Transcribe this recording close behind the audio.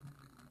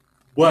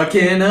What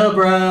can a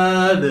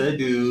brother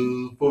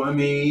do for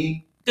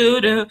me?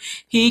 Doo-doo.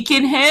 He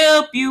can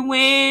help you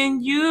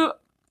when you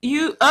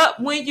up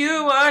when you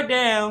are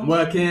down.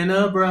 What can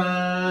a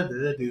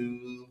brother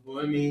do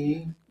for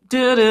me?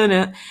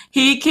 Doo-doo-doo.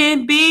 He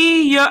can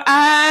be your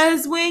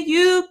eyes when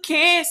you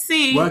can't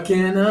see. What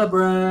can a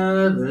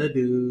brother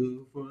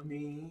do for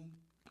me?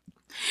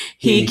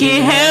 He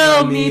can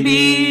help me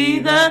be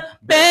the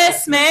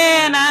best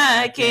man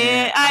I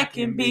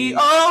can be.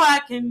 Oh,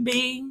 I can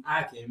be.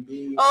 I can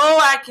be. Oh,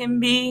 I can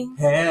be.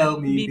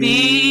 Help me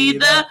Be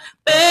the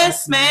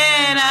best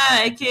man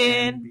I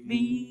can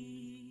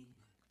be.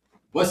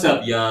 What's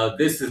up, y'all?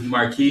 This is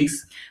Marquis.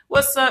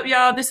 What's up,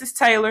 y'all? This is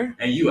Taylor.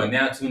 And you are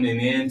now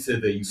tuning in to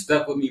the You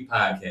Stuck With Me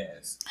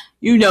podcast.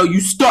 You know, you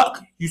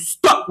stuck. You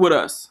stuck with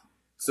us.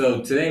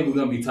 So today we're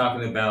going to be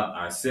talking about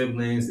our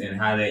siblings and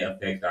how they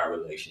affect our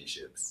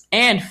relationships.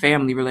 And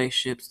family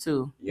relationships,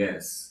 too.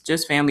 Yes.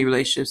 Just family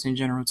relationships in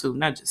general, too.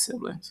 Not just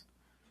siblings.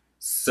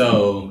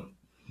 So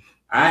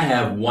I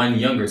have one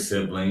younger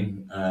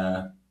sibling,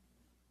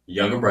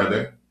 younger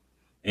brother,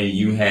 and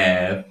you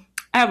have...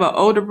 I have an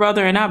older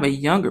brother and I have a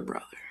younger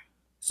brother.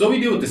 So we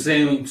deal with the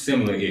same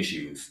similar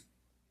issues.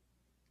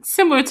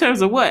 Similar in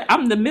terms of what?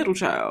 I'm the middle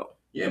child.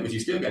 Yeah, but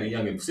you still got a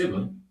younger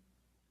sibling.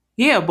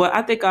 Yeah, but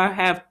I think I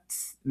have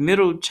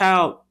middle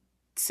child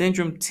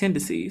syndrome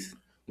tendencies.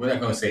 We're not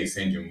going to say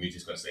syndrome. We're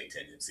just going to say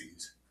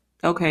tendencies.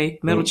 Okay,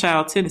 middle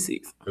child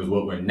tendencies. Because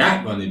what we're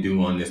not going to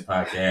do on this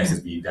podcast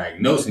is be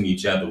diagnosing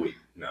each other with...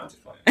 No, I'm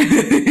just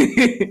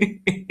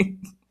playing.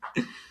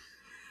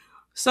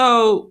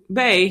 So,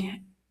 Bae,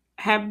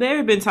 have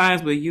there been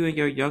times where you and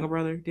your younger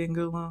brother didn't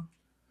get along?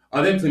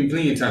 Oh, there's been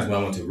plenty of times where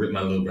I want to rip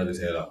my little brother's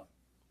head off.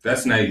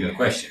 That's not even a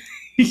question.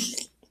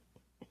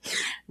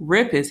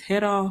 Rip his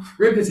head off?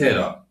 Rip his head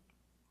off.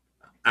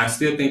 I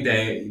still think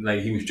that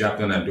like he was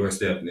dropped on our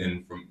doorstep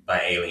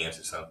by aliens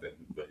or something.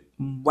 But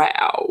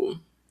wow.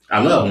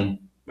 I love him,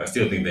 but I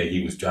still think that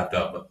he was dropped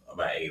off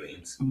by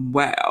aliens.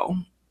 Wow.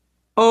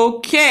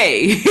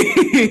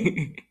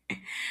 Okay.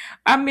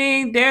 I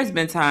mean, there's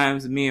been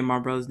times me and my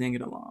brothers didn't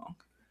get along.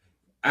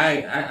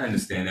 I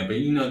understand that, but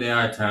you know there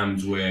are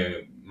times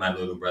where my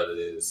little brother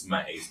is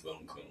my ace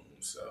boom coon,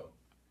 so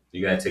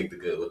you gotta take the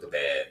good with the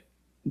bad.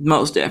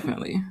 Most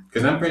definitely.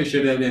 Because I'm pretty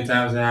sure there have been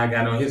times that I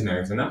got on his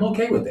nerves, and I'm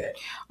okay with that.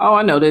 Oh,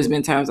 I know there's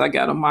been times I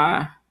got on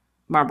my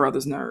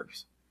brother's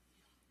nerves.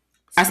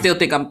 I still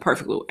think I'm a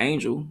perfect little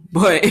angel,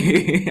 but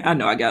I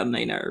know I got on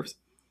their nerves.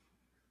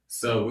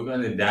 So we're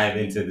going to dive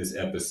into this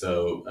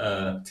episode.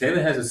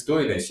 Taylor has a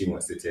story that she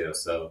wants to tell,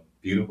 so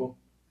beautiful.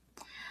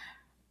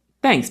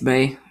 Thanks,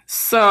 Bae.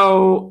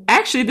 So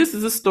actually, this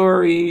is a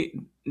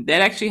story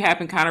that actually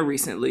happened kind of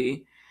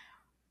recently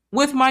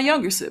with my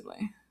younger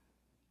sibling.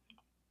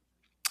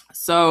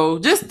 So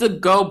just to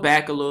go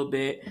back a little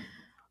bit,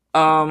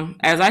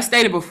 as I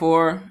stated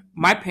before,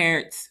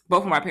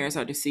 both of my parents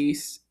are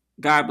deceased.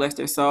 God bless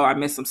their soul. I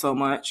miss them so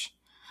much.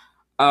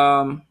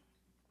 I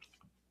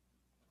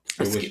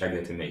wish I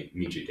got to meet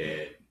your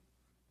dad.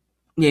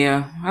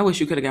 Yeah, I wish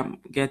you could have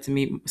got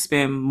to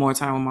spend more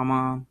time with my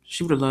mom.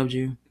 She would have loved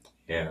you.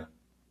 Yeah.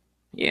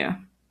 Yeah.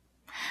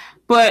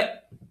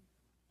 But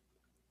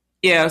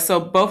yeah,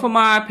 so both of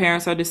my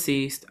parents are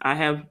deceased. I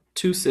have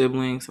two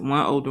siblings,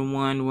 one older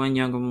one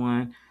younger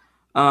one.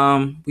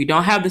 We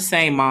don't have the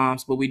same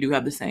moms, but we do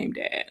have the same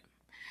dad.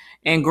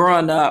 And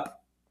growing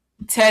up,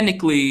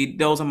 technically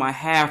those are my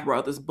half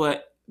brothers,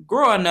 but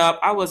growing up,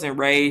 I wasn't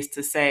raised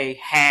to say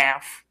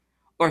half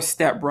or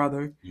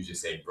stepbrother. You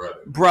just say brother.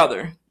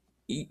 Brother.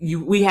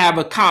 We have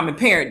a common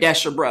parent,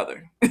 that's your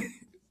brother.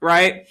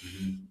 Right?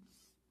 Mm-hmm.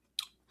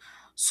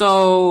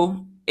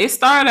 So it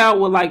started out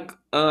with like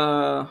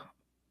a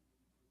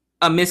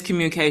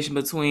miscommunication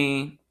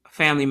between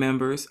family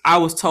members. I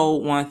was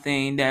told one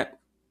thing that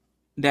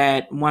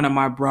one of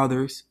my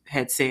brothers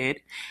had said.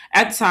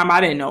 At the time,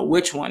 I didn't know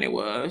which one it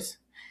was.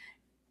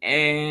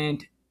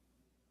 And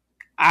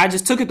I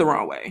just took it the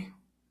wrong way.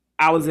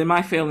 I was in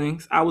my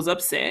feelings. I was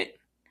upset.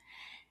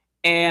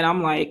 And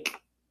I'm like,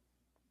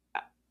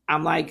 I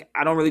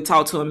don't really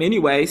talk to him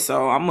anyway,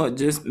 so I'm going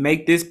to just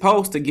make this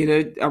post to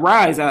get a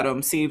rise out of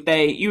them, see if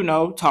they,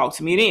 talk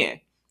to me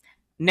then.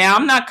 Now,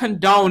 I'm not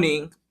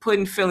condoning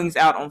putting feelings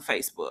out on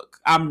Facebook.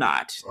 I'm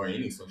not. Or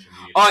any social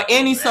media. Or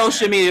any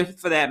social media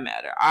for that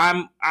matter.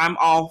 I'm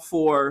all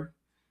for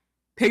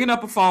picking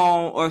up a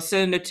phone or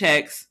sending a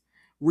text,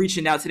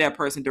 reaching out to that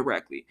person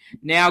directly.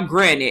 Now,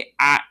 granted,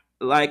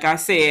 like I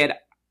said,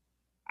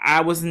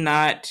 I was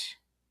not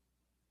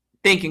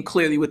thinking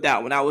clearly with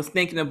that one. I was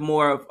thinking of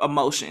more of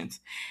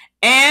emotions.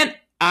 And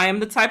I am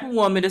the type of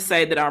woman to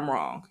say that I'm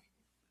wrong.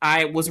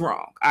 I was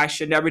wrong. I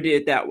should never did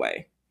it that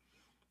way.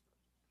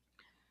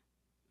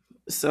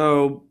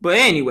 So, but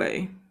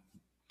anyway,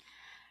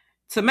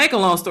 to make a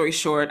long story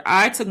short,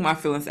 I took my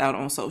feelings out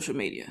on social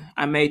media.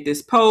 I made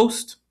this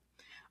post.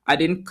 I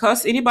didn't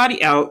cuss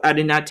anybody out. I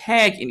did not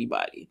tag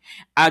anybody.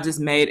 I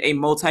just made a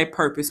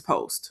multi-purpose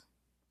post.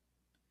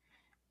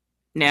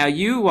 Now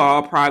you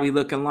all probably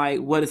looking like,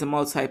 what is a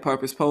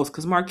multi-purpose post?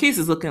 Because Marquis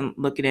is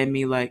looking at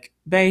me like,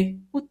 Bae,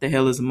 what the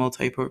hell is a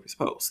multi-purpose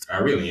post? I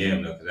really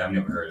am though, because I've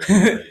never heard of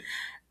it.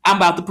 I'm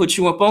about to put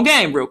you up on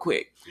game real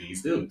quick.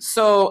 Please do.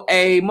 So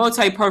a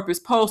multi-purpose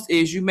post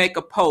is you make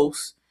a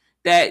post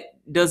that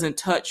doesn't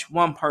touch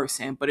one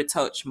person, but it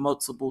touch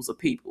multiples of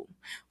people.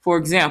 For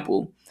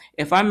example,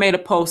 if I made a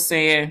post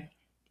saying,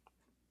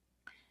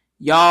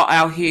 y'all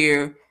out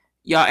here,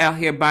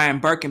 buying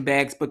Birkin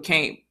bags but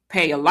can't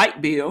pay a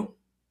light bill,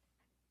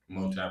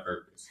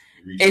 multi-purpose.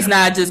 It's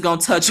not just gonna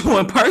touch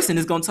one person,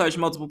 it's gonna touch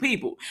multiple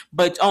people.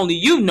 But only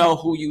you know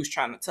who you was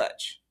trying to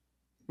touch.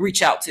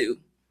 Reach out to.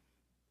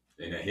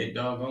 And a hit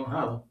dog gonna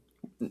holler.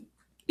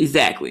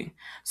 Exactly.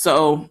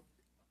 So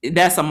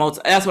that's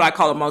what I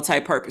call a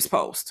multi-purpose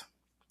post.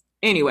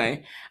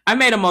 Anyway, I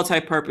made a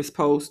multi-purpose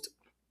post.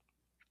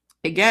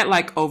 It got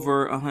like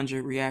over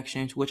 100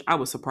 reactions, which I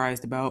was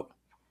surprised about.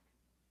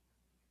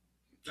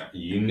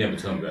 You never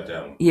told me about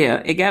that one.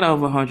 Yeah, it got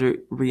over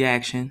 100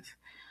 reactions.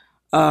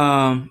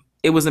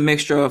 It was a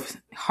mixture of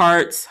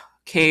hearts,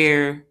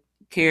 care,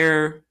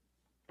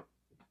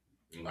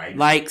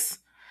 likes,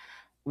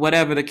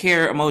 whatever, the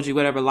care emoji,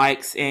 whatever,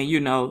 likes, and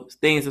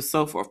things and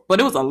so forth. But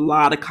it was a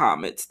lot of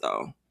comments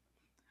though.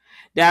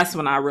 That's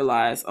when I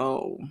realized,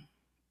 oh,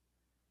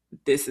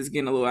 this is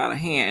getting a little out of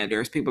hand.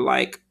 There's people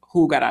like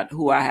who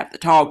I have to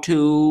talk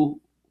to,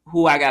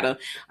 I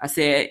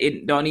said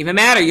it don't even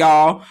matter,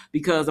 y'all,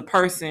 because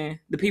the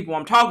people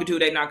I'm talking to,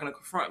 they're not gonna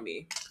confront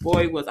me.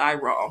 Boy, was I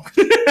wrong.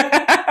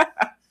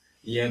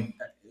 Yeah,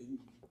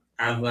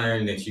 I've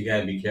learned that you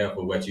gotta be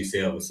careful what you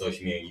say over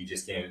social media. You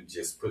just can't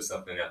just put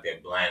something out there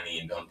blindly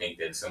and don't think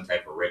that some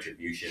type of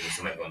retribution or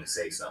somebody going to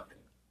say something.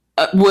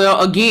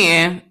 Well,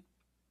 again,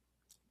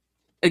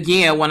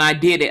 when I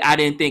did it, I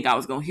didn't think I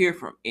was gonna hear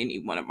from any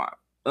one of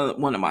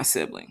my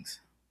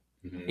siblings.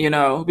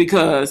 Mm-hmm.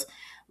 Because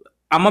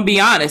I'm gonna be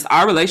honest,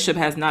 our relationship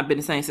has not been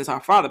the same since our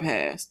father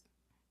passed.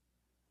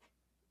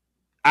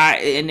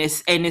 And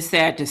it's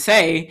sad to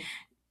say,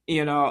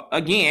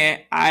 again,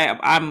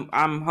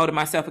 I'm holding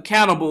myself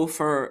accountable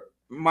for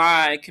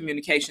my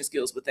communication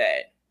skills with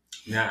that.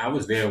 Now, I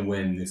was there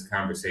when this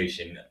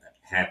conversation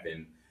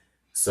happened,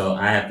 so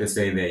I have to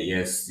say that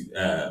yes,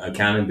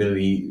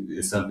 accountability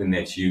is something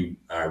that you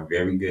are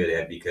very good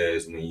at,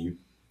 because when you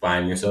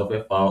find yourself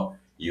at fault,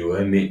 you will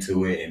admit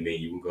to it and then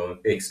you will go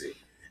and fix it.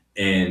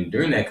 And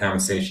during that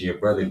conversation, your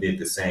brother did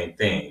the same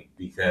thing,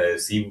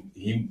 because he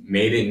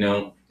made it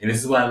known. And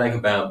this is what I like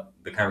about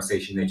the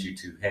conversation that you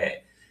two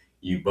had.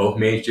 You both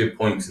made your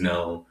points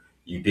known.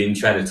 You didn't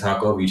try to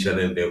talk over each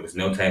other. There was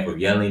no type of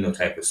yelling, no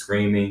type of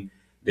screaming.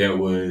 There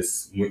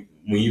was, when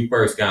you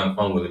first got on the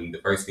phone with him, the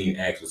first thing you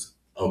asked was,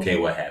 "Okay,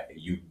 what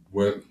happened?" You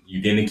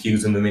didn't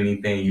accuse him of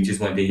anything. You just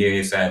wanted to hear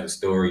his side of the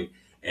story,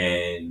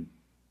 and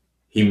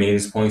he made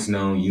his points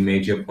known. You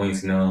made your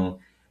points known.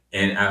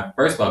 And I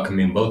first of all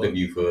commend both of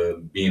you for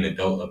being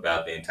adult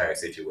about the entire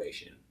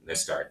situation.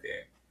 Let's start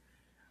there.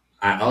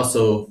 I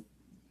also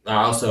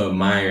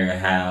admire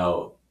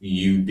how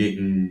you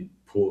didn't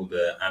pull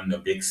the "I'm the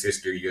big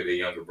sister, you're the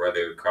younger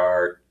brother"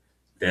 card.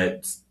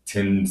 That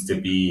tends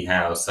to be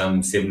how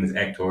some siblings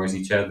act towards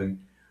each other.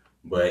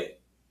 But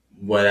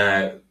what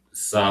I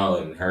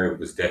saw and heard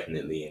was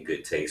definitely in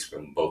good taste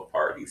from both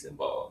parties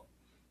involved.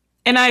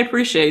 And I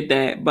appreciate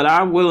that, but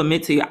I will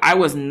admit to you, I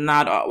was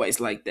not always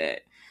like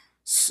that.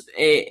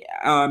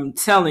 I'm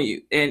telling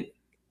you, and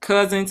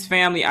cousins,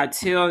 family, I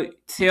tell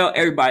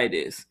everybody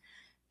this.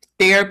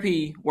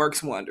 Therapy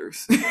works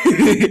wonders.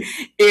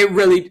 It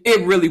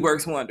really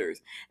works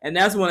wonders. And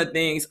that's one of the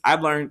things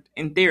I've learned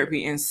in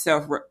therapy and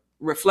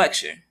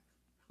self-reflection.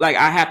 Like,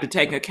 I have to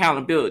take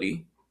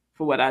accountability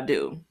for what I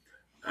do.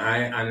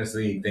 I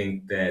honestly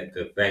think that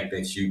the fact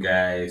that you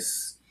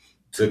guys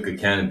took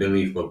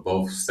accountability for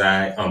both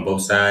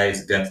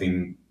sides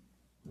definitely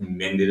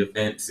mended the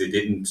fence. It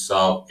didn't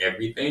solve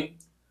everything,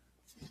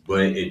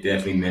 but it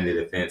definitely mended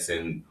the fence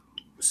and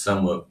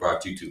somewhat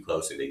brought you two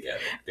closer together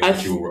than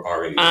what you were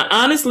already. I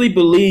honestly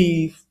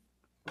believe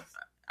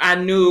I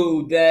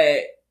knew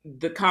that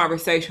the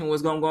conversation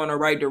was going to go in the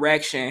right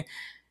direction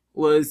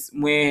was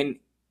when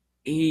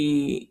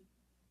he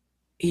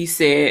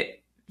said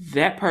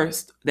that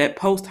post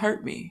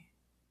hurt me.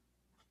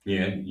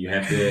 Yeah, you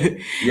have to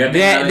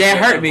that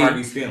hurt me.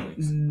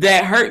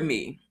 That hurt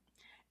me.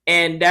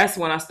 And that's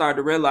when I started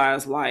to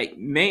realize, like,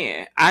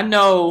 man, I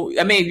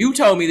mean, you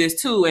told me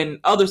this too, and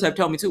others have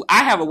told me too,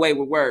 I have a way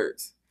with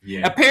words.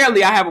 Yeah.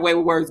 Apparently, I have a way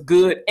with words,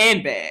 good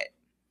and bad.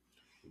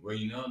 Well,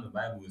 in the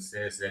Bible it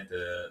says that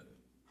the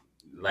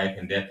life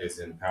and death is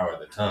in the power of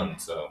the tongue,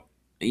 so.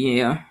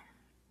 Yeah.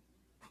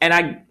 And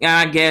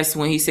I guess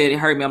when he said it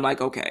hurt me, I'm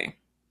like, okay.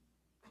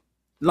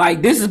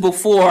 Like, this is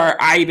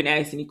before I even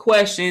asked any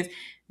questions.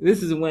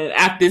 This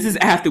is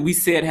after we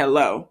said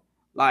hello.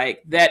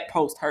 Like, that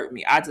post hurt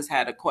me. I just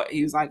had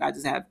he was like, I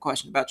just had a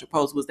question about your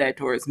post. Was that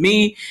towards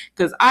me?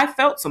 Because I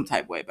felt some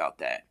type of way about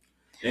that.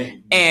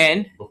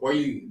 And before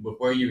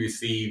you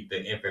received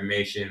the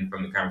information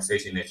from the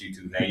conversation that you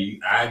two had,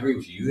 I agree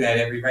with you. You had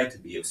every right to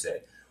be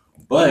upset.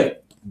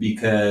 But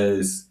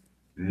because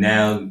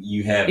Now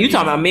you have You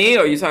talking about me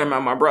or you talking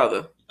about my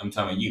brother? I'm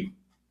talking about you.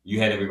 You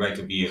had every right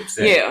to be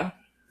upset.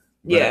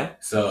 Yeah.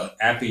 But so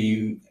after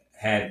you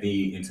had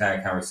the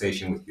entire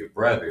conversation with your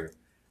brother,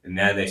 and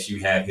now that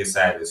you have his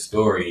side of the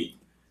story,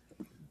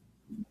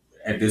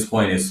 at this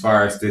point, as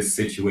far as this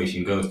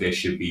situation goes, there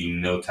should be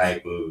no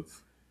type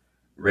of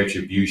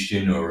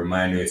retribution or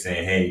reminder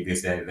saying, hey,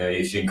 this, that, that,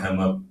 it shouldn't come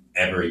up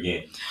ever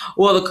again.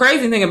 Well, the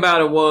crazy thing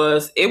about it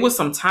was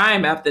some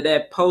time after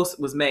that post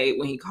was made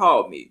when he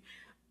called me.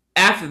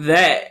 After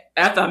that,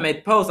 after I made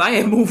the post, I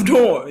had moved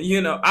on.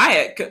 You know,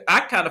 I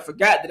kind of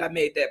forgot that I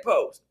made that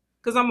post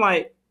because I'm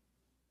like,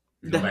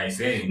 nobody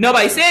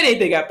said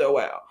anything after a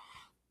while.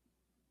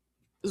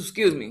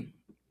 Excuse me.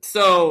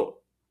 So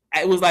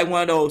it was like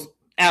one of those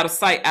out of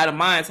sight, out of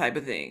mind type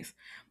of things.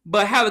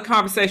 But how the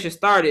conversation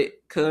started,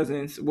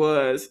 cousins,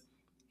 was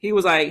he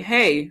was like,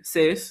 hey,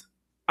 sis,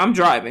 I'm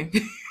driving.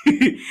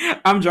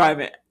 I'm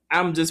driving.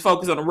 I'm just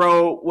focused on the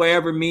road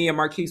wherever me and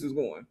Marquis was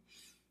going.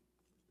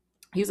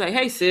 He's like,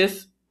 hey,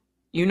 sis,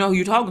 you know who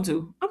you're talking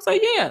to? I was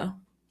like, yeah.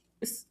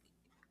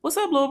 What's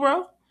up, little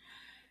bro?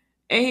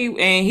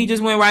 And he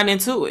just went right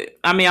into it.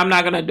 I mean, I'm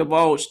not going to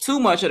divulge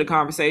too much of the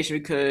conversation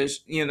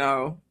because, you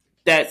know,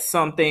 that's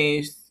some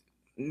things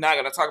not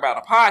going to talk about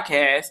on a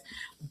podcast.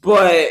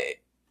 But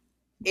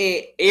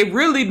it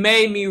really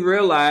made me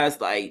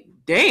realize, like,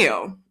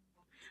 damn,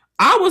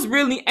 I was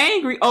really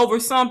angry over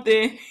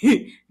something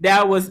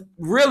that was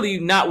really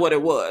not what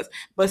it was.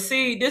 But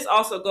see, this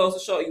also goes to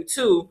show you,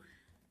 too,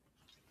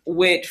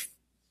 with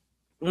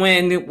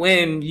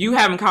when you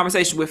having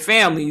conversation with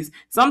families,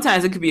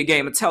 sometimes it could be a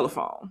game of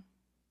telephone.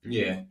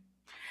 Yeah.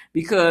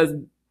 Because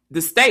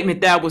the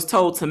statement that was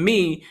told to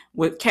me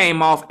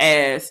came off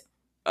as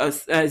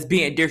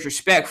being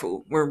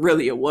disrespectful when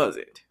really it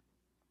wasn't.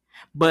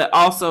 But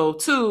also,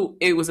 too,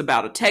 it was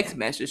about a text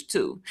message,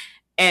 too.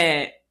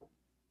 And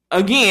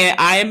again,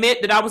 I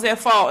admit that I was at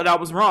fault and I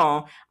was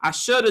wrong. I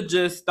should have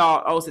just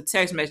thought, oh, it's a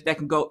text message that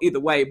can go either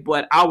way.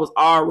 But I was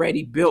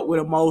already built with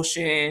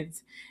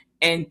emotions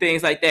and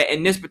things like that.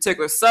 And this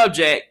particular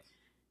subject,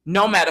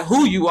 no matter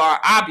who you are,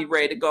 I'll be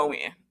ready to go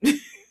in.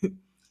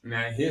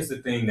 Now, here's the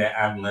thing that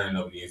I've learned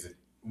over the years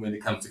when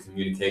it comes to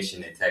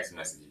communication and text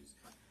messages.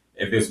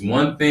 If there's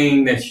one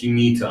thing that you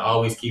need to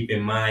always keep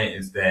in mind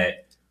is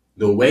that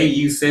the way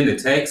you send a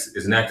text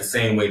is not the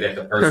same way that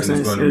the person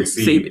is going to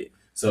receive it.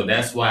 So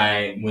that's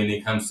why when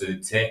it comes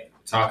to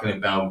talking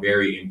about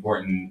very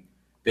important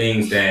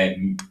things that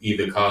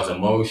either cause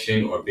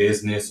emotion or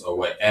business or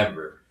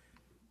whatever,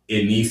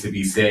 it needs to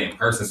be said in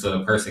person so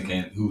the person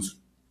who's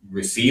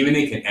receiving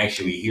it can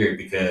actually hear it,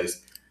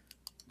 because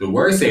the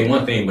words say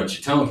one thing, but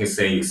your tone can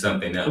say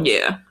something else.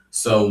 Yeah.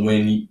 So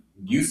when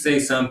you say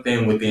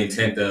something with the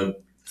intent of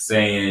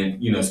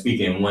saying,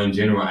 speaking one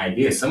general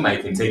idea,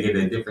 somebody can take it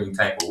a different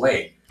type of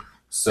way.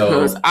 So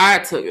because I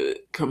took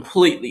it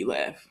completely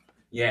left.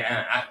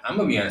 Yeah, I'm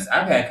gonna be honest.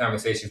 I've had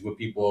conversations with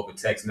people over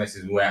text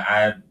messages where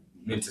I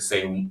meant to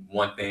say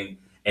one thing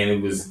and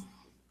it was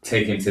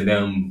taken to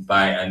them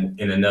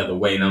in another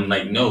way, and I'm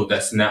like, no,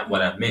 that's not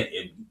what I meant.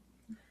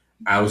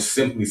 I was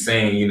simply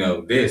saying,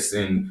 this,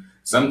 and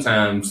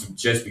sometimes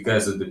just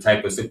because of the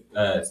type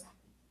of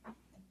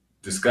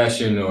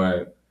discussion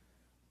or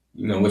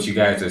what you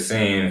guys are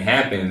saying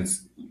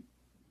happens,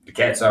 the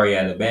cat's already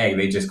out of the bag.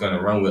 They just gonna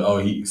run with, oh,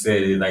 he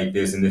said it like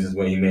this and this is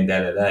what he meant,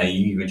 da da da.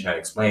 You even try to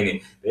explain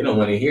it, they don't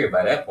want to hear it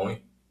by that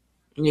point.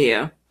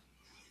 Yeah.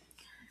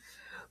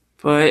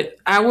 But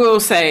I will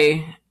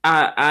say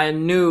I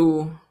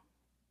knew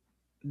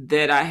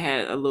that I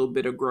had a little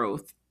bit of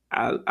growth.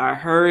 I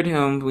heard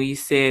him when he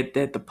said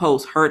that the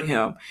post hurt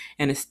him,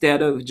 and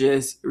instead of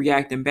just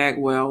reacting back,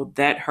 well,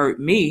 that hurt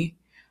me,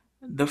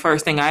 the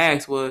first thing I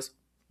asked was,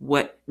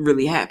 what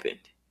really happened?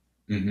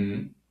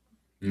 Mm-hmm.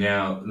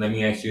 Now, let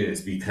me ask you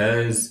this,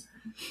 because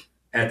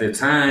at the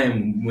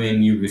time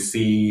when you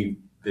received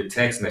the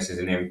text message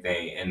and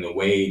everything and the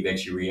way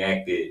that you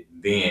reacted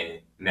then,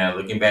 now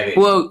looking back at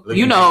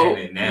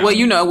it now,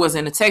 it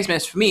wasn't a text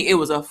message for me. It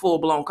was a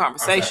full-blown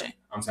conversation.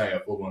 I'm sorry, a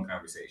full-blown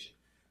conversation.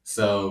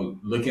 So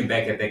looking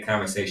back at that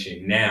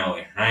conversation now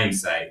in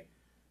hindsight,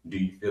 do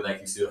you feel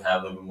like you still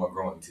have a little bit more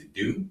growing to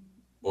do,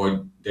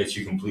 or that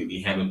you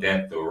completely handled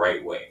that the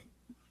right way?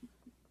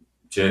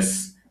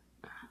 Just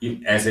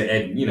as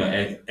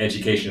an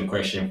educational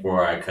question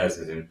for our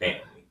cousins and family.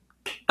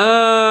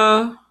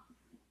 I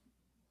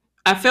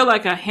feel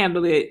like I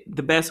handled it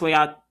the best way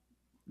I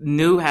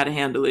knew how to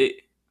handle it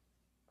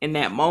in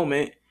that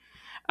moment.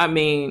 I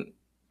mean,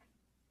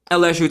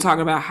 unless you're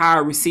talking about how I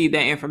received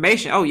that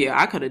information. Oh yeah,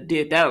 I could have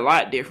did that a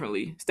lot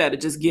differently. Instead of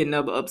just getting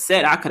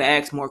upset, I could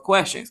have asked more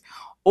questions,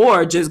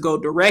 or just go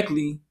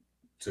directly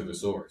to the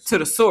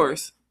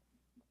source.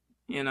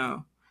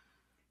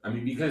 I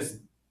mean, because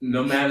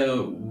no matter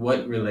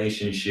what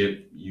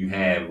relationship you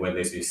have, whether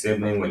it's your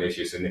sibling, whether it's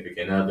your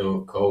significant other,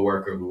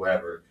 co-worker,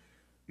 whoever,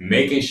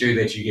 making sure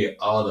that you get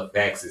all the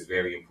facts is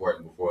very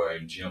important before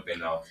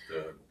jumping off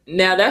the...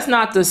 Now, that's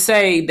not to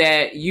say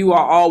that you will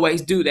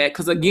always do that,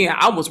 because again,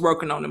 I was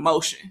working on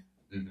emotion.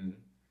 Mm-hmm.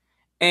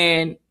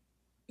 And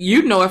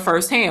you know it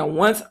firsthand.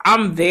 Once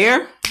I'm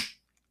there,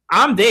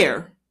 I'm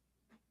there.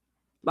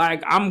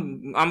 Like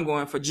I'm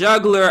going for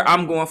juggler,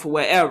 I'm going for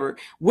whatever.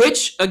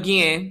 Which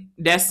again,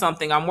 that's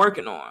something I'm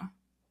working on.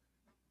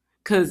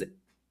 Cause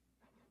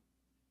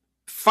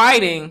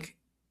fighting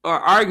or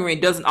arguing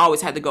doesn't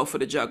always have to go for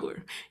the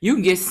juggler. You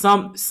can get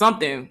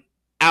something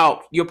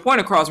out your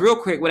point across real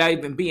quick without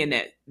even being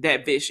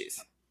that vicious.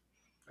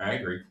 I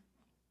agree.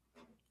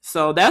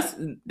 So that's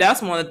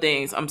one of the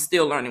things I'm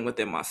still learning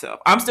within myself.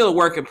 I'm still a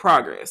work in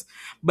progress.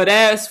 But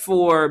as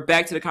for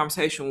back to the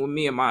conversation with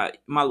me and my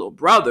little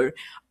brother,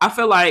 I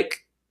feel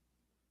like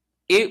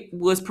it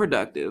was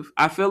productive.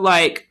 I feel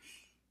like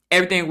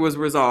everything was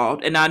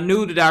resolved, and I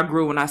knew that I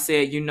grew when I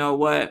said, you know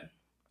what,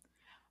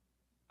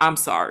 I'm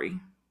sorry.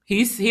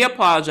 He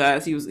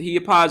apologized. He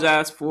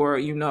apologized for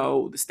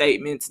the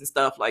statements and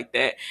stuff like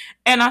that,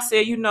 and I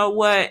said, you know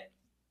what,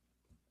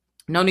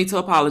 no need to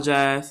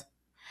apologize.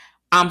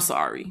 I'm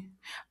sorry.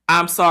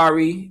 I'm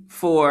sorry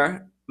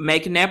for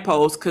making that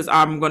post because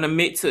I'm gonna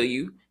admit to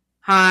you,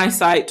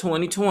 hindsight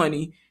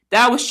 2020,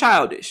 that was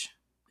childish,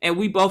 and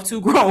we both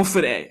too grown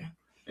for that.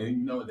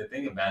 And the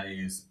thing about it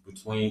is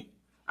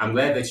I'm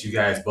glad that you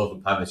guys both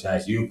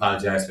apologize. You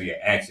apologize for your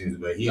actions,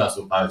 but he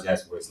also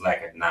apologized for his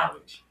lack of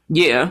knowledge.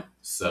 Yeah.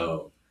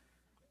 So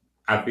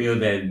I feel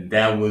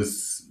that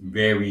was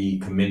very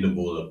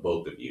commendable of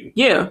both of you.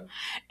 Yeah.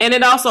 And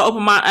it also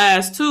opened my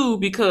eyes too,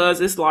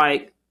 because it's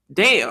like,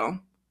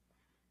 damn,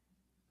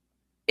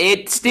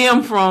 it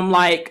stemmed from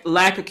like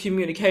lack of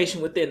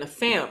communication within the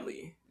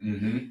family.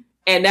 Mm-hmm.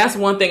 And that's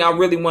one thing I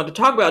really wanted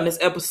to talk about in this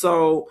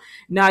episode,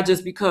 not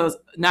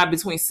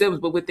between siblings,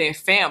 but within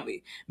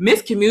family.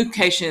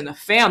 Miscommunication in the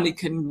family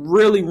can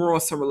really ruin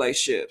some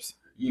relationships.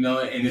 And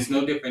it's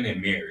no different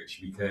in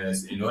marriage,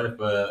 because in order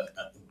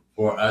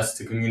for us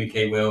to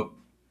communicate well,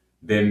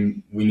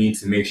 then we need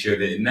to make sure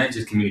that not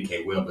just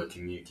communicate well, but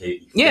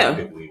communicate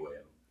effectively well.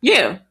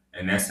 Yeah.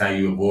 And that's how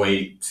you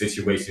avoid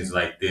situations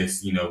like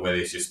this, whether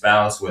it's your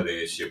spouse, whether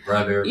it's your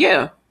brother,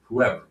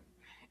 whoever.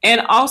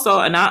 And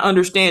also, and I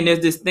understand there's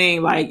this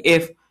thing like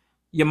if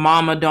your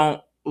mama don't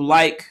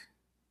like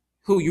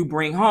who you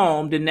bring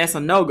home, then that's a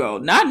no-go.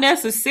 Not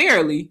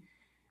necessarily,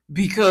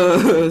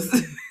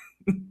 because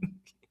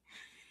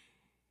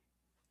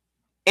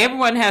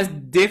everyone has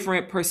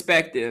different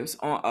perspectives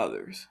on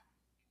others.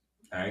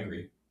 I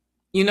agree.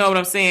 You know what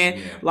I'm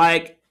saying?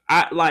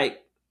 Yeah.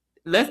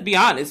 Let's be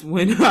honest.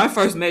 When I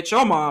first met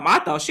your mom, I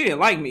thought she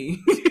didn't like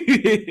me.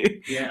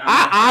 Yeah,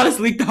 I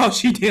honestly thought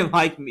she didn't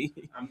like me.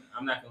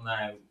 I'm not gonna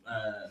lie.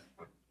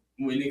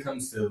 When it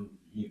comes to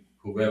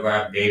whoever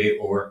I've dated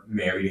or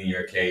married, in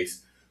your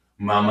case,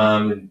 my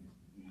mom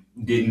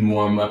didn't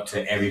warm up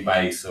to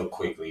everybody so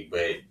quickly,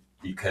 but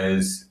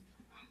because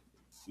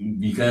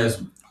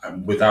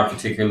with our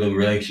particular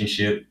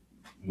relationship,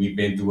 we've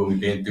been through what we've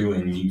been through,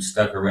 and you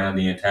stuck around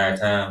the entire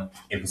time.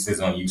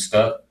 Emphasis on you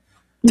stuck.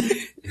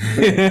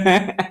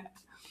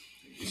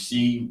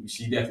 She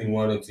definitely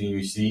wanted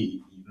to.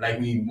 She, like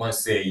we once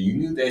said, you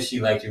knew that she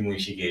liked you when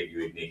she gave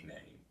you a nickname.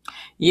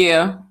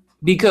 Yeah,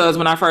 because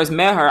when I first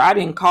met her, I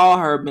didn't call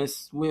her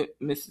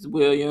Mrs.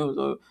 Williams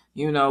or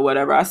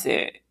whatever. I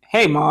said,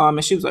 "Hey, mom,"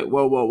 and she was like,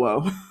 "Whoa, whoa,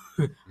 whoa."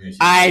 Yeah,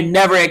 I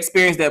never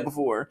experienced that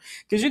before,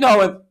 because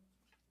with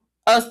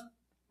us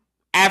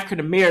African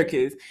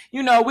Americans,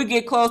 we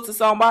get close to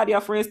somebody,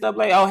 our friends, stuff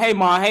like, "Oh, hey,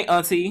 mom, hey,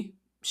 auntie."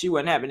 She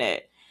wasn't having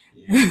that.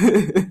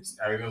 Yeah.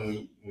 I remember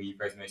when you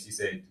first met, she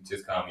said,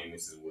 "Just call me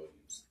Mrs.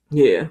 Williams."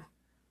 Yeah.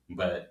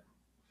 But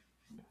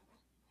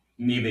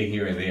neither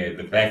here or there.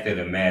 The fact of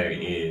the matter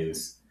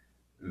is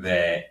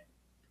that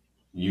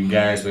you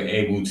guys were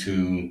able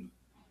to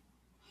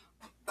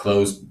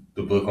close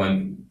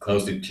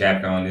the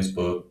chapter on this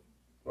book,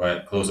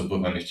 or close the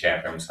book on this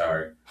chapter, I'm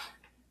sorry.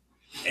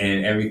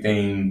 And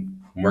everything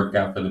worked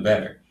out for the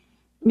better.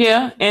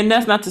 Yeah, and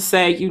that's not to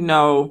say,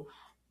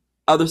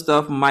 other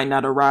stuff might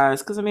not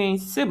arise, because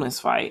siblings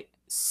fight.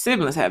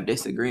 Siblings have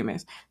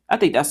disagreements. I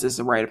think that's just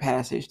a rite of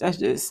passage. That's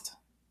just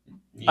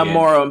a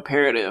moral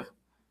imperative.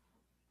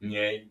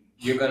 Yeah,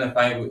 you're gonna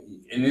fight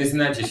and it's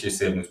not just your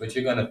siblings, but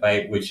you're gonna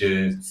fight with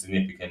your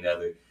significant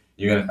other.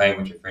 You're gonna fight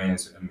with your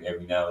friends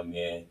every now and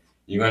then.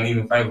 You're gonna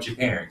even fight with your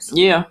parents.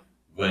 Yeah.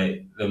 But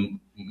the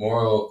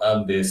moral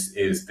of this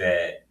is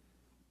that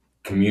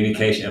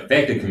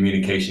effective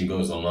communication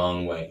goes a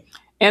long way.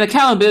 And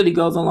accountability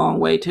goes a long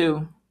way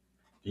too.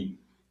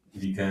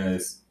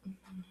 Because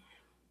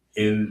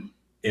it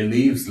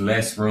leaves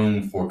less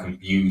room for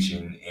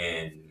confusion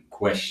and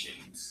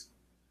questions.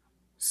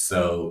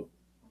 So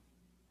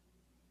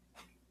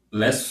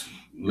let's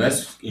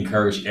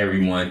encourage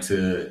everyone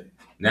to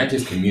not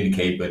just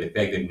communicate, but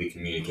effectively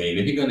communicate.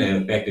 And if you're going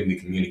to effectively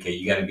communicate,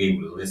 you got to be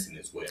able to listen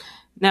as well.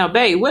 Now,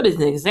 babe, what is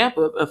an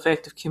example of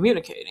effective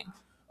communicating?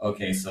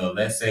 Okay, so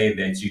let's say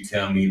that you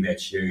tell me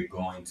that you're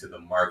going to the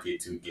market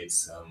to get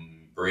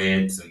some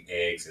bread, some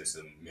eggs, and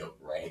some milk,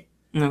 right?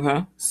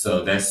 Okay.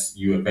 So that's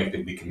you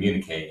effectively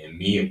communicating. And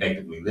me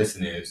effectively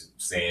listening is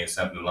saying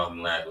something along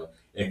the lines of,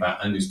 if I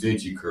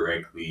understood you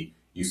correctly,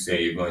 you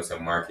say you're going to the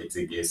market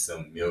to get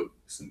some milk,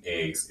 some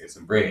eggs, and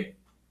some bread.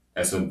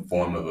 That's a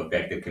form of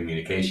effective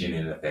communication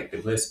and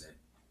effective listening.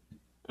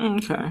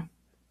 Okay.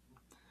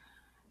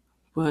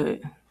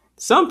 But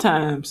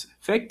sometimes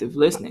effective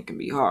listening can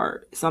be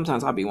hard.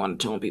 Sometimes I'll be wanting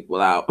to tune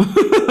people out.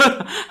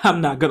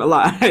 I'm not gonna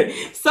lie.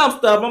 Some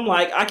stuff I'm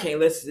like, I can't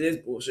listen to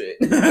this bullshit.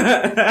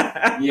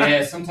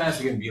 Yeah, sometimes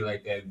it can be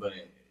like that, but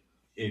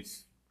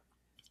it's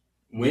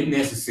when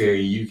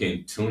necessary, you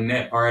can tune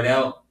that part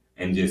out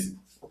and just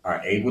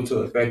are able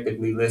to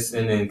effectively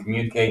listen and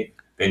communicate,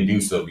 then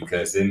do so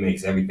because it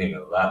makes everything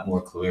a lot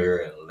more clear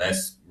and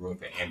less room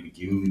for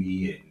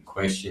ambiguity and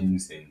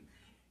questions and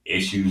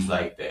issues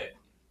like that.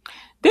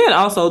 Then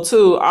also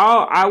too,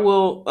 I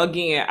will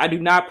again, I do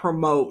not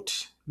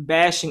promote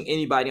bashing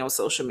anybody on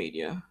social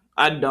media.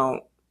 I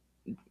don't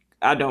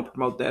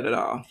promote that at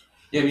all.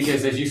 Yeah,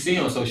 because as you see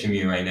on social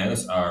media right now,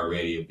 it's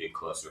already a big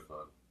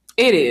clusterfuck.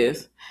 It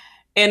is.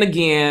 And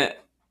again,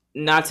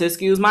 not to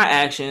excuse my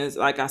actions,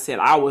 like I said,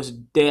 I was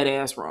dead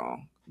ass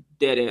wrong.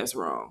 Dead ass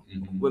wrong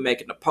with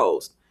making the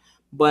post.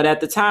 But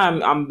at the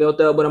time, I'm built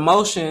up with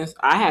emotions.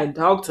 I hadn't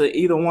talked to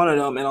either one of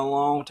them in a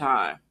long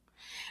time.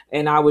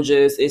 And I would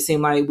just, it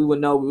seemed like we would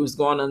know what was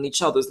going on in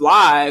each other's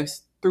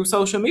lives through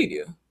social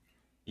media.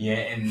 Yeah,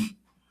 and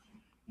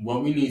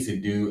what we need to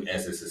do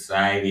as a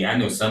society, I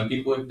know some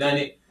people have done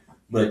it,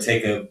 but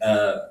take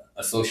a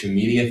social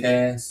media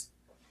fast.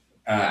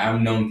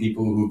 I've known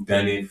people who've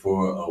done it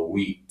for a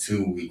week,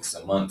 2 weeks,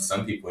 a month.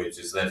 Some people have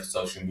just left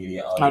social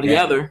media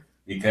altogether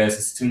because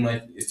it's too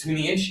much. It's too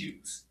many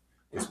issues.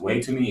 It's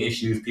way too many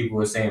issues. People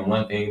are saying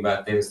one thing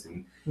about this,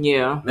 and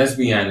yeah, let's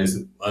be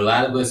honest. A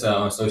lot of us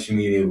are on social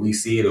media. We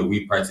see it or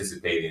we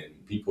participate in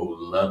it. People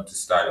love to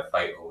start a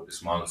fight over the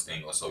smallest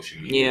thing on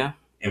social media. Yeah,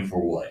 and for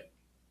what?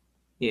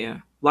 Yeah,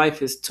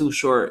 life is too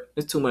short.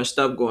 There's too much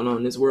stuff going on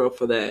in this world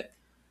for that.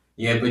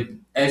 Yeah, but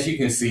as you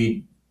can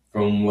see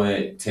from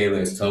what Taylor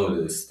has told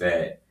us,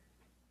 that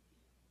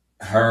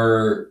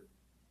her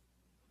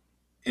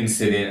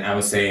incident, I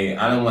would say,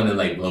 I don't want to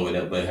like blow it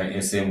up, but her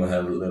incident with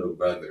her little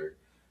brother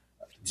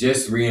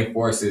just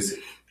reinforces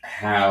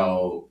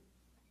how,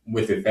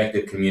 with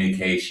effective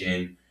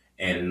communication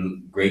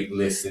and great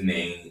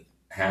listening,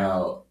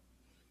 how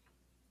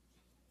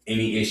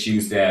any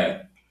issues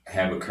that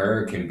have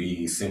occurred can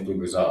be simply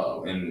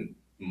resolved. And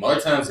more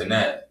times than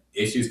not,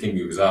 issues can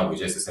be resolved with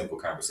just a simple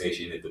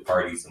conversation if the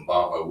parties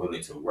involved are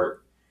willing to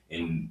work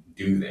and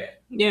do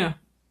that. Yeah.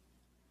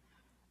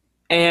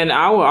 And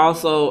I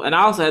also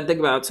had to think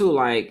about it too,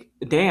 like,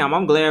 damn,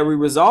 I'm glad we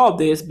resolved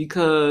this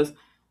because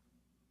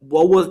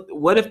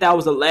what if that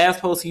was the last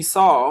post he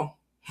saw?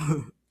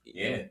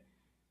 Yeah.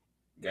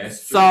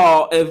 That's true.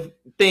 Saw if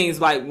things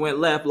like went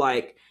left,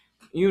 like,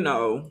 you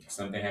know,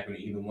 something happened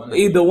to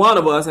either one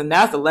of us, and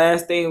that's the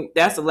last thing,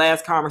 that's the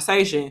last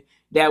conversation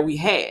that we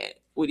had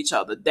with each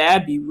other.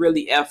 That'd be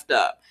really effed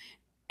up.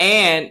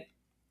 And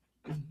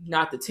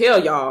not to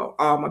tell y'all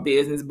all my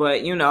business,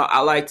 but you know, I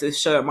like to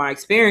share my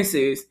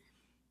experiences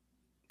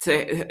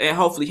to and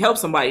hopefully help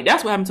somebody.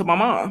 That's what happened to my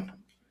mom.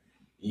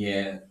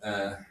 Yeah,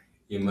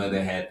 your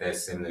mother had that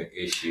similar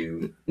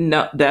issue.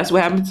 No, that's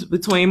what happened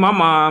between my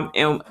mom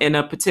and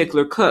a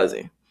particular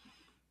cousin.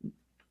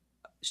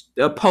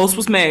 A post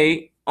was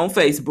made on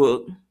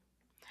Facebook,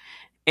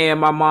 and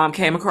my mom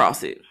came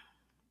across it.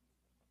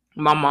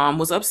 My mom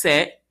was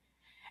upset,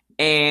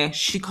 and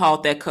she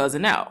called that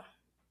cousin out.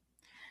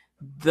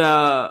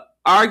 The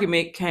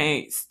argument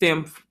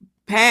stem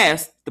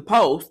past the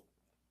post.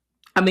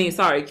 I mean,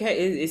 sorry,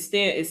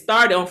 it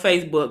started on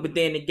Facebook, but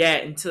then it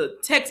got into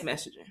text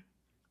messaging,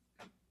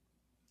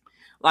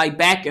 like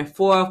back and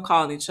forth,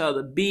 calling each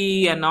other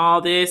B and all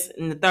this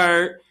and the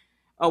third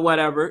or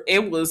whatever.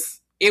 It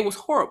was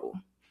horrible.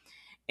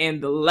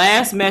 And the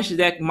last message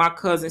that my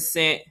cousin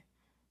sent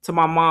to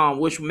my mom,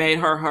 which made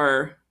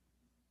her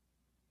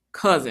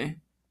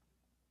cousin,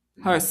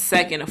 her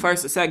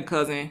first or second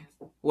cousin,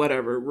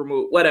 whatever,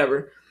 removed,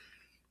 whatever.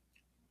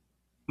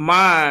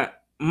 My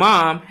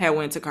mom had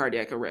went to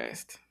cardiac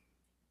arrest.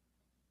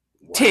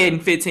 Wow. 10,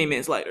 15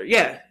 minutes later.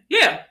 Yeah.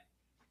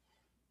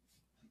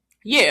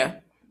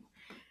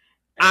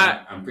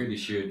 I'm pretty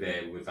sure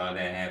that with all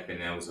that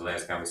happened, that was the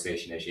last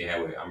conversation that she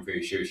had with. I'm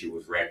pretty sure she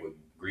was racked with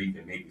grief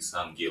and maybe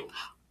some guilt.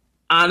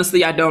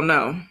 Honestly, I don't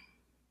know.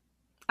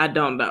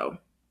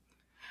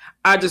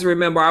 I just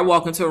remember I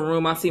walk into a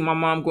room, I see my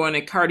mom going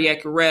in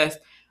cardiac arrest.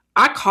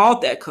 I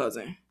called that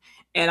cousin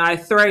and I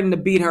threatened to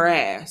beat her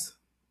ass.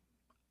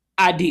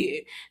 I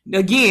did.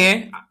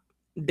 Again,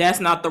 that's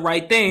not the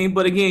right thing,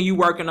 but again, you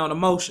working on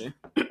emotion.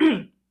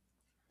 I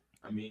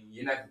mean,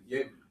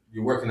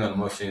 you're working on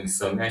emotion,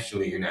 so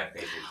naturally you're not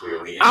thinking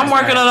clearly. I'm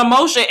working on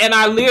emotion, and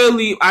I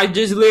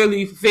just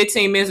literally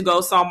 15 minutes ago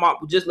saw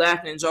just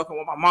laughing and joking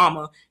with my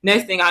mama.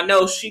 Next thing I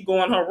know, she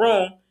go in her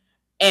room,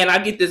 and I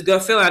get this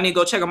gut feeling I need to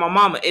go check on my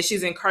mama, and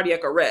she's in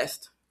cardiac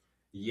arrest.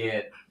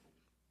 Yeah,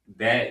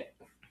 that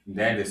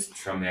is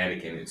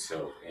traumatic in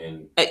itself,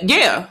 and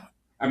yeah.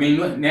 I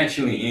mean, look,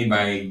 naturally,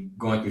 anybody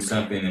going through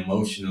something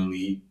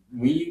emotionally,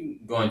 when you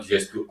going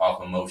just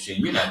off emotion,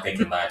 you're not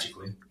thinking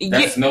logically.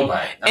 That's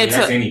nobody. That's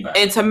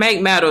anybody. And to make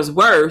matters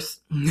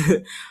worse,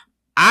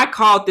 I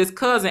called this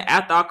cousin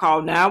after I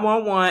called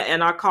 911,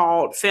 and I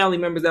called family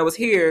members that was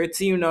here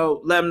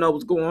to, let them know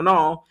what's going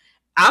on.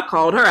 I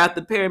called her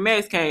after the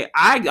paramedics came.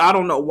 I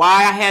don't know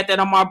why I had that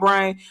on my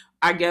brain.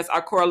 I guess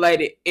I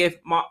correlated if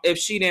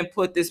she didn't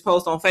put this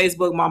post on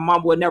Facebook, my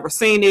mom would never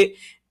seen it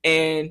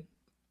and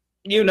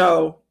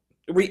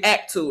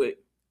react to it.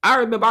 I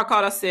remember I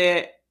called. I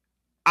said,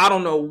 I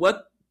don't know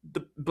what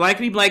the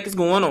blankety blank is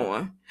going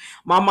on.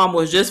 My mom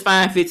was just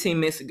fine 15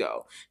 minutes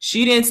ago.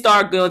 She didn't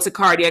start going to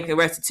cardiac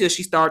arrest until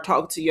she started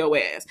talking to your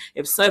ass.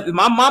 If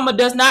my mama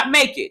does not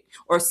make it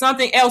or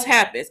something else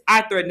happens,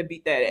 I threaten to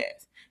beat that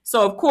ass.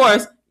 So of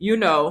course,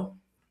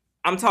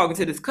 I'm talking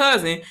to this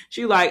cousin.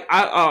 She like,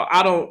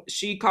 I don't.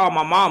 She called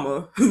my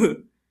mama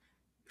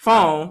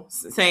phone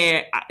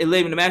saying,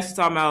 leaving the message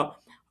talking about,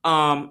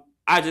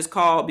 I just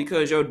called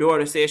because your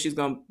daughter said she's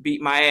gonna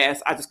beat my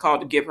ass. I just called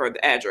to give her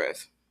the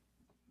address.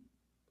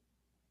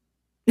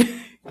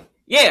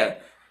 Yeah.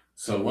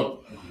 So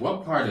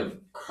what part of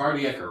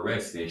cardiac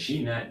arrest did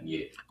she not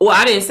get? Well,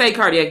 I didn't say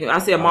cardiac. I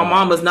said my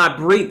mama's not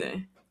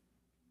breathing.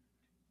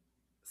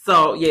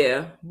 So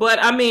yeah,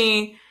 but I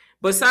mean,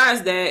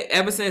 besides that,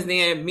 ever since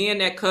then, me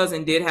and that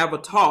cousin did have a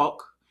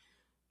talk,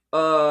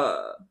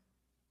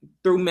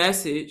 through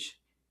message.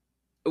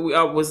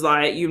 I was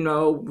like,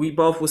 we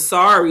both was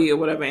sorry or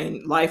whatever,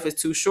 and life is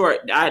too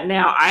short.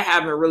 I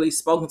haven't really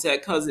spoken to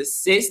that cousin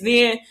since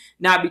then,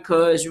 not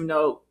because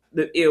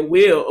the ill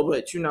will,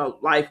 but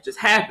life just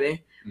happened.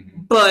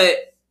 Mm-hmm.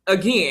 But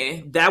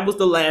again, that was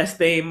the last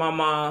thing my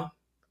mom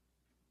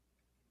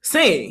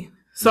seen.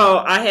 So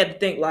I had to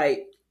think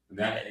like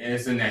that.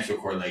 It's a natural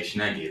correlation.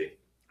 I get it.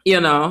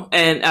 And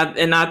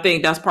I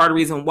think that's part of the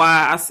reason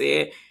why I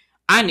said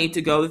I need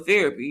to go to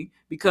therapy,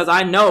 because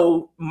I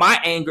know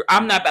my anger.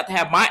 I'm not about to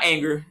have my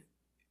anger,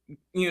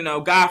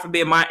 God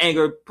forbid my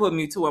anger put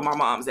me to where my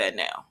mom's at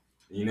now.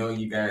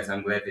 You guys,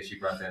 I'm glad that she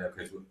brought that up,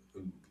 because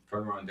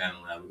further on down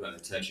the line, we're going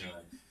to touch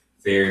on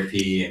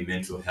therapy and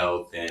mental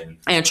health and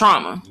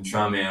trauma.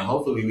 And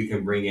hopefully we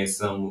can bring in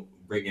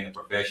a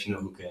professional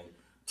who can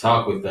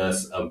talk with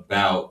us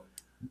about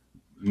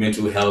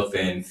mental health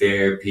and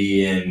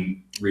therapy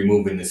and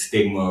removing the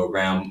stigma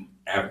around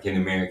African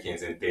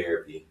Americans in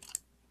therapy.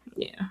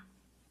 Yeah.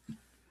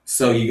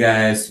 So you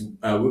guys,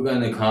 we're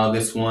going to call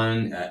this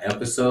one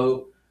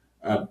episode.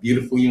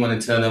 Beautiful, you want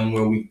to tell them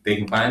where they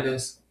can find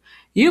us?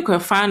 You can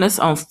find us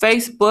on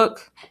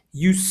Facebook,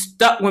 You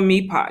Stuck With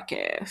Me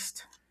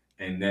Podcast.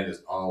 And that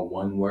is all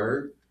one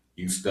word.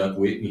 You stuck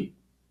with me.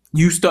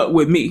 You stuck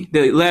with me.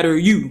 The letter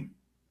U.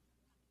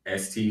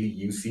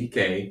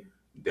 STUCKWITME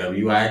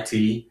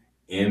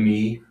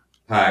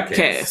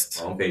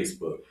podcast on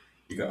Facebook.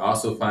 You can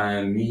also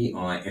find me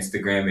on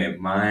Instagram at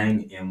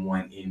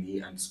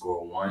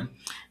mine_1ne_1.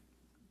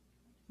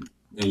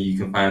 And you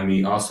can find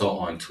me also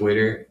on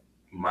Twitter,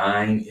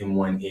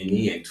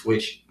 mine_1ne, and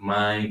Twitch,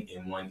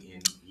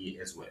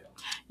 mine_1ne as well.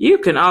 You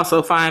can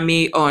also find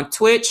me on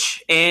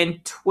Twitch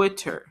and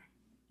Twitter.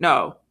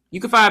 No,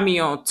 you can find me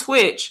on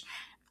Twitch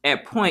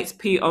at points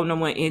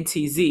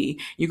PO1NTZ.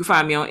 You can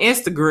find me on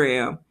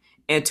Instagram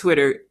and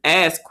Twitter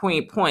as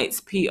Queen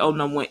Points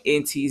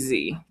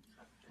PO1NTZ.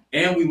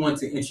 And we want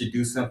to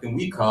introduce something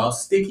we call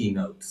sticky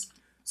notes.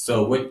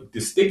 So what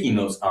the sticky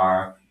notes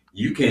are,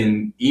 you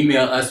can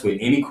email us with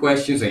any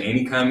questions or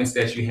any comments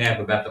that you have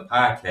about the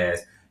podcast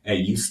at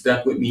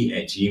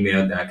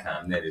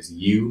youstuckwithme@gmail.com. That is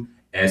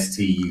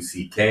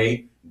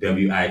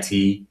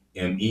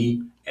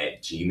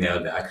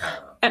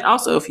USTUCKWITME@gmail.com. And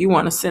also, if you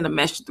want to send a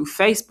message through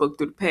Facebook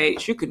through the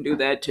page, you can do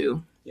that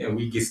too. Yeah,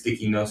 we get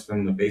sticky notes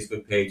from the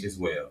Facebook page as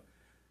well.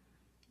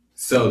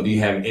 So do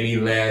you have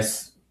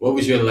what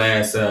was your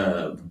last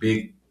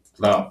big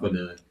thought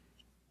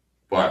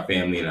for our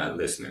family and our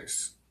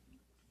listeners?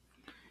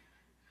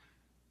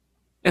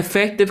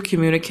 Effective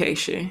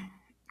communication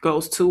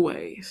goes two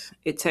ways.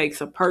 It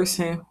takes a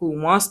person who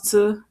wants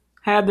to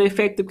have the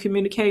effective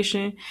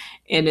communication,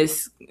 and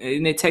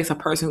it takes a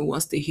person who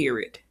wants to hear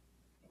it.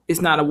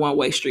 It's not a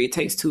one-way street. It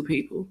takes two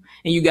people,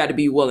 and you got to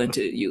be willing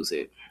to use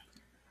it.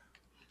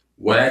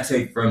 What I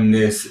take from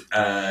this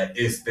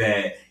is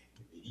that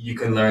you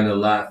can learn a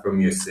lot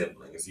from your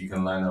siblings. You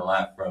can learn a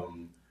lot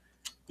from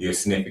your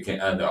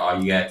significant other.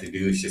 All you got to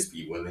do is just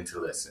be willing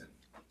to listen.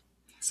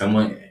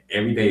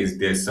 Every day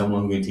there's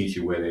someone who can teach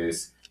you, whether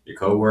it's your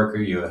coworker,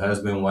 your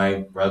husband,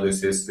 wife, brother,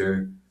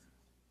 sister,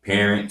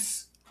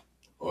 parents,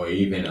 or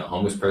even a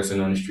homeless person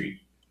on the street.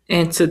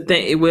 And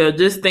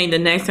just think the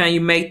next time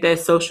you make that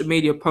social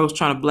media post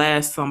trying to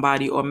blast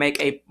somebody or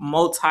make a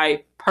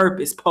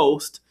multi-purpose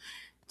post,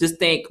 just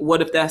think,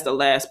 what if that's the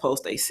last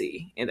post they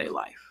see in their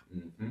life?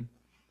 Mm-hmm.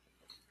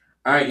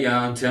 All right,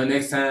 y'all. Until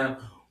next time,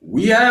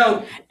 we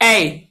out.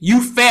 Hey,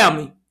 you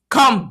family,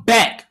 come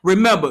back.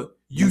 Remember,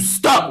 you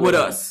stuck with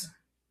us.